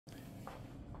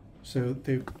So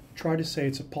they try to say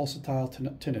it's a pulsitile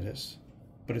tinnitus,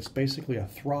 but it's basically a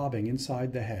throbbing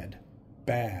inside the head,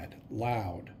 bad,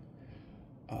 loud.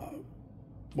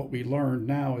 What we learned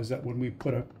now is that when we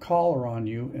put a collar on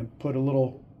you and put a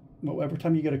little, well, every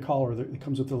time you get a collar, it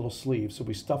comes with a little sleeve. So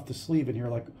we stuff the sleeve in here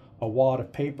like a wad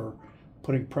of paper,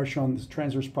 putting pressure on the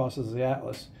transverse process of the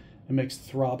atlas. It makes the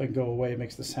throbbing go away, it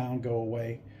makes the sound go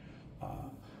away.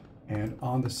 And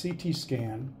on the CT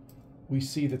scan, we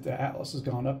see that the atlas has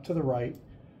gone up to the right,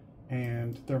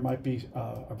 and there might be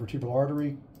a vertebral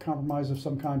artery compromise of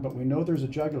some kind, but we know there's a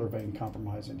jugular vein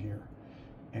compromise in here.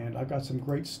 And I've got some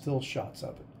great still shots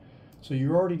of it. So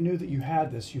you already knew that you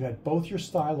had this. You had both your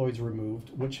styloids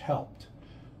removed, which helped,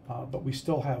 but we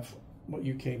still have what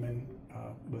you came in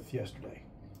with yesterday.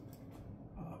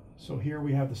 So here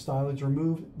we have the styloids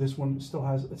removed. This one still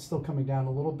has, it's still coming down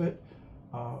a little bit,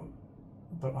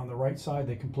 but on the right side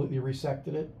they completely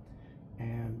resected it,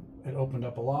 and it opened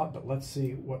up a lot. But let's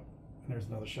see what, and there's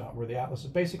another shot where the atlas is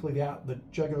basically the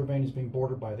jugular vein is being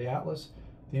bordered by the atlas,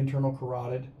 the internal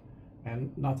carotid,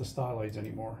 and not the styloids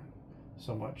anymore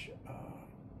so much.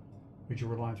 We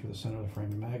drew a line through the center of the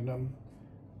foramen magnum,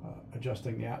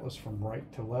 adjusting the atlas from right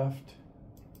to left.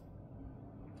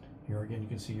 Here again, you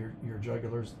can see your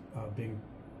jugulars being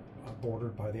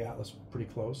bordered by the atlas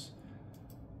pretty close.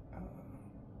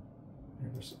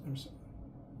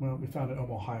 Well, we found an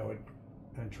omohyoid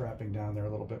and trapping down there a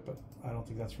little bit, but I don't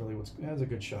think that's really what's, that's a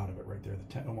good shot of it right there,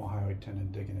 the omohyoid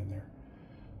tendon digging in there.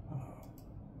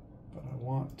 But I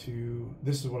want to,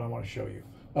 this is what I want to show you.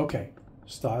 Okay,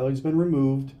 styloid's been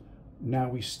removed. Now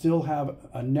we still have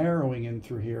a narrowing in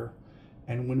through here,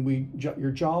 and when we jut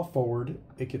your jaw forward,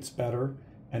 it gets better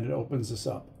and it opens this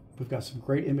up. We've got some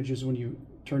great images when you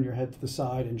turn your head to the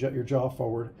side and jut your jaw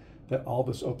forward, that all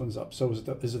this opens up. So is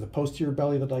it the posterior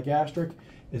belly of the digastric?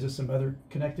 Is there some other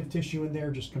connective tissue in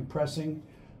there just compressing?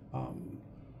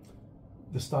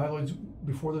 The styloids,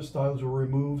 before the styloids were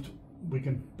removed, we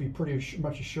can be pretty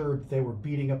much assured that they were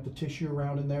beating up the tissue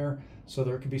around in there. So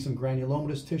there could be some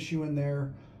granulomatous tissue in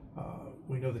there.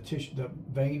 We know the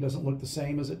vein doesn't look the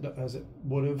same as it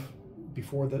would have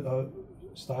before the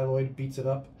styloid beats it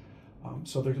up.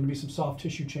 So there's going to be some soft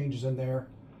tissue changes in there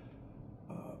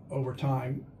over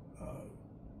time.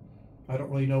 I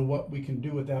don't really know what we can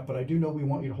do with that, but I do know we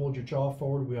want you to hold your jaw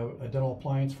forward. We have a dental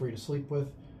appliance for you to sleep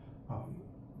with,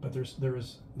 but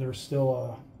there's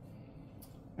still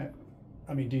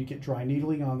I mean, do you get dry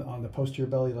needling on the posterior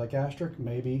belly of the gastric?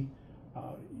 Maybe.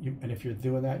 And if you're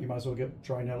doing that, you might as well get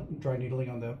dry needling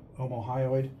on the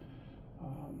omohyoid.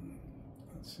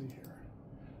 Let's see here.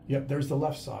 Yep, there's the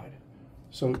left side.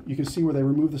 So you can see where they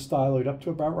remove the styloid up to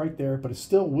about right there, but it's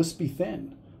still wispy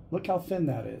thin. Look how thin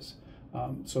that is.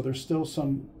 So there's still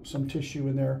some tissue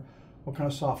in there. What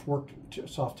kind of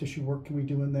soft tissue work can we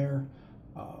do in there?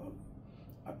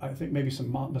 I think maybe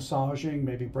some massaging,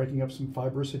 maybe breaking up some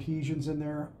fibrous adhesions in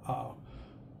there.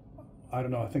 I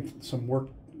don't know. I think some work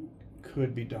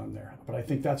could be done there, but I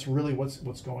think that's really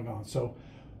what's going on. So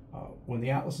when the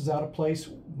atlas is out of place,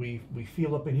 we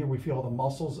feel up in here. We feel all the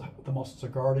muscles. The muscles are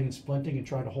guarding and splinting and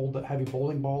trying to hold the heavy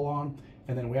bowling ball on.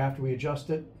 And then after we adjust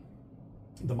it,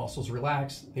 the muscles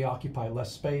relax. They occupy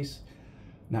less space.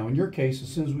 Now, in your case, as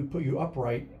soon as we put you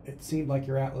upright, it seemed like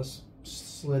your atlas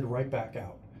slid right back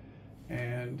out.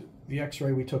 And the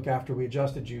x-ray we took after we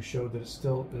adjusted you showed that it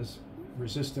still is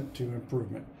resistant to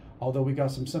improvement. Although we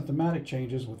got some symptomatic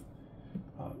changes with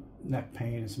neck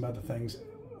pain and some other things,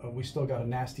 we still got a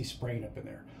nasty sprain up in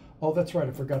there. Oh, that's right,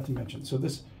 I forgot to mention. So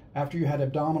this, after you had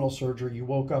abdominal surgery, you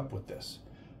woke up with this.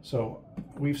 So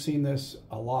we've seen this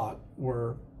a lot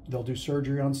where they'll do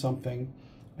surgery on something,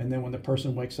 and then when the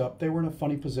person wakes up, they were in a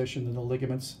funny position and the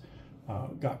ligaments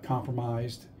got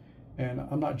compromised. And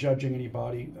I'm not judging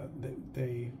anybody,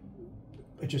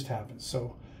 it just happens.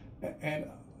 So, and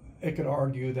it could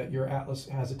argue that your atlas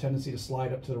has a tendency to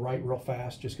slide up to the right real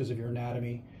fast just because of your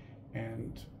anatomy,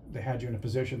 and they had you in a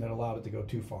position that allowed it to go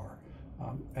too far.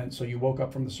 And so you woke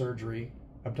up from the surgery,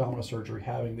 abdominal surgery,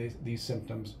 having these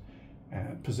symptoms,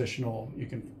 and positional, you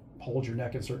can hold your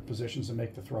neck in certain positions and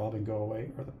make the throbbing go away,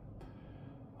 or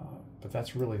but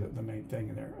that's really the main thing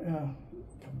in there. Yeah,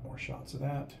 a couple more shots of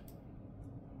that.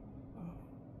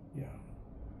 Yeah,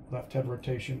 left head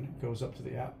rotation goes up to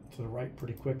the right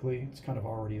pretty quickly. It's kind of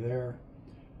already there.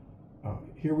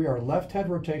 Here we are, left head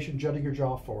rotation, jutting your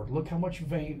jaw forward. Look how much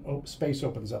space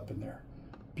opens up in there.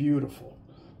 Beautiful.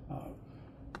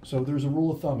 So there's a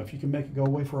rule of thumb. If you can make it go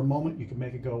away for a moment, you can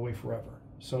make it go away forever.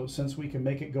 So since we can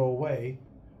make it go away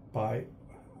by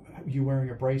you wearing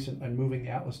a brace and moving the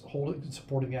atlas, holding and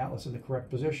supporting the atlas in the correct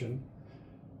position,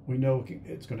 we know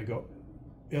it's going to go.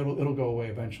 It'll go away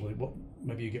eventually. Well,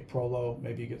 maybe you get prolo,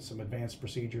 maybe you get some advanced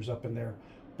procedures up in there,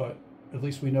 but at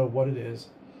least we know what it is.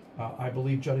 I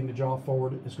believe jutting the jaw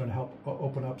forward is going to help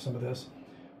open up some of this.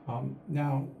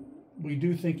 Now, we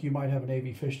do think you might have an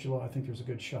AV fistula. I think there's a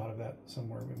good shot of that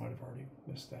somewhere. We might have already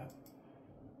missed that.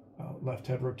 Left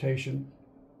head rotation.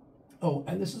 Oh,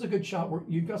 and this is a good shot where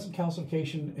you've got some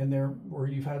calcification in there where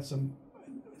you've had some,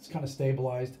 it's kind of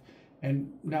stabilized.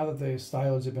 And now that the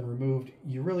styloids have been removed,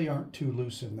 you really aren't too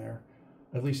loose in there,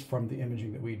 at least from the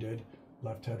imaging that we did.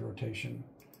 Left head rotation.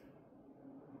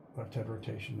 Left head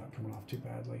rotation, not coming off too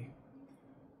badly.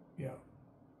 Yeah.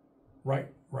 Right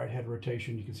head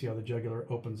rotation, you can see how the jugular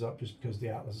opens up just because the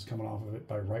atlas is coming off of it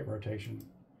by right rotation.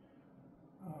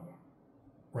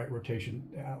 Right rotation,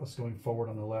 the atlas going forward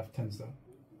on the left tends to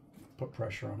put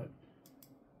pressure on it.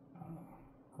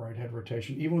 Right head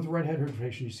rotation, even with right head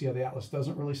rotation, you see how the atlas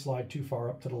doesn't really slide too far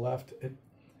up to the left. It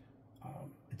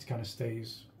kind of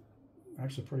stays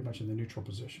actually pretty much in the neutral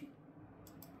position.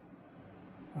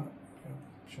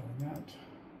 Showing that.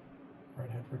 Right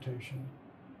head rotation.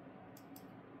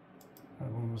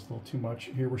 That one was a little too much.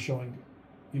 Here we're showing,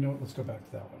 you know what, let's go back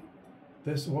to that one.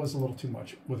 This was a little too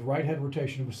much. With right head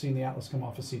rotation, we're seeing the atlas come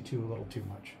off of C2 a little too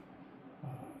much.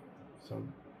 So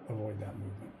avoid that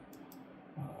movement.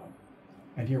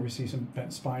 And here we see some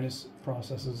bent spinous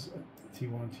processes,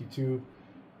 T1, T2.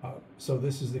 So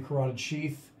this is the carotid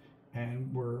sheath,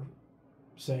 and we're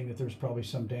saying that there's probably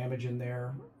some damage in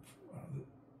there.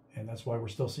 And that's why we're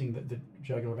still seeing the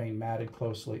jugular vein matted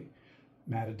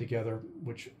together,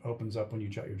 which opens up when you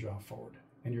jut your jaw forward.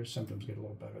 And your symptoms get a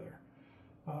little better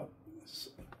there.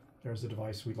 There's the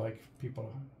device we'd like people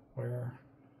to wear.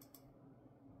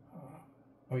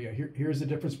 Oh yeah, here's the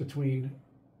difference between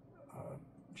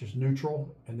just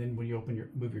neutral and then when you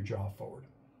move your jaw forward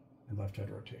and left head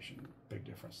rotation. Big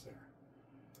difference there.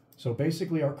 So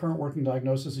basically our current working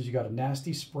diagnosis is you got a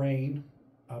nasty sprain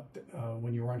up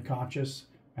when you were unconscious,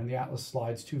 and the atlas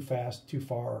slides too fast, too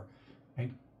far,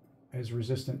 and is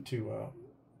resistant to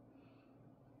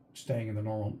staying in a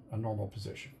normal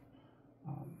position.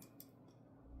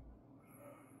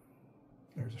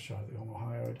 There's a shot of the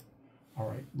omohyoid. All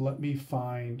right, let me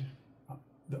find.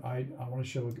 I want to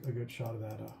show a good shot of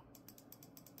that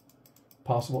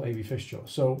possible AV fistula.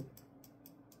 So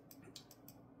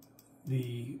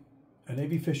an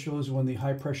AV fistula is when the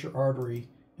high pressure artery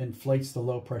inflates the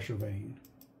low pressure vein.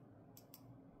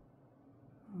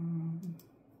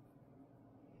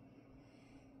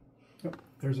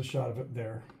 There's a shot of it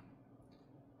there.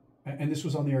 And this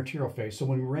was on the arterial phase. So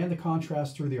when we ran the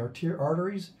contrast through the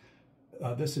arteries,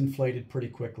 this inflated pretty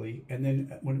quickly. And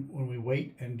then when we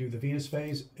wait and do the venous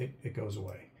phase, it goes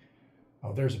away.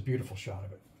 Oh, there's a beautiful shot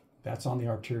of it. That's on the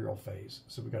arterial phase.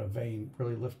 So we got a vein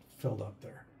really filled up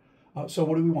there. So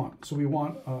what do we want? So we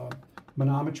want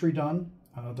manometry done.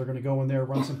 They're going to go in there,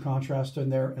 run some contrast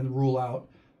in there, and rule out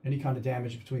any kind of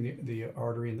damage between the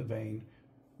artery and the vein,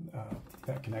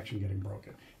 that connection getting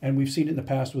broken. And we've seen it in the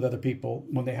past with other people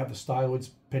when they have the styloids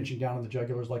pinching down on the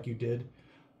jugulars like you did.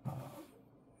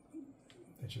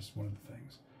 It's just one of the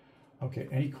things. Okay,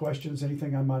 any questions?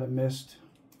 Anything I might have missed?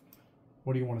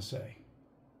 What do you want to say?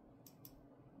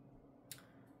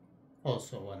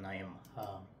 Also, when I am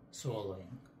swallowing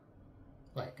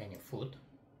like any food,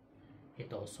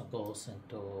 it also goes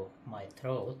into my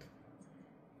throat,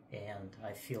 and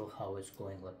I feel how it's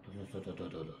going like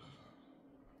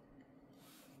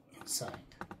inside.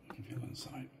 You can feel it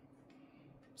inside.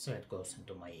 So it goes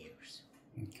into my ears.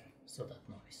 Okay. So that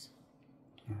noise.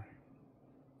 All right.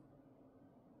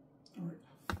 All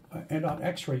right. And on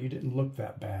X-ray, you didn't look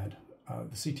that bad.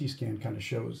 The CT scan kind of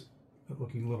shows it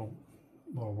looking a little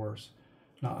worse.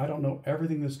 Now, I don't know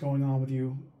everything that's going on with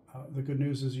you. The good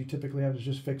news is you typically have to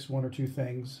just fix one or two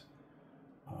things,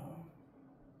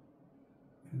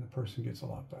 and the person gets a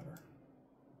lot better.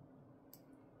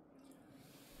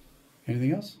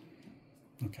 Anything else?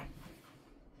 Okay.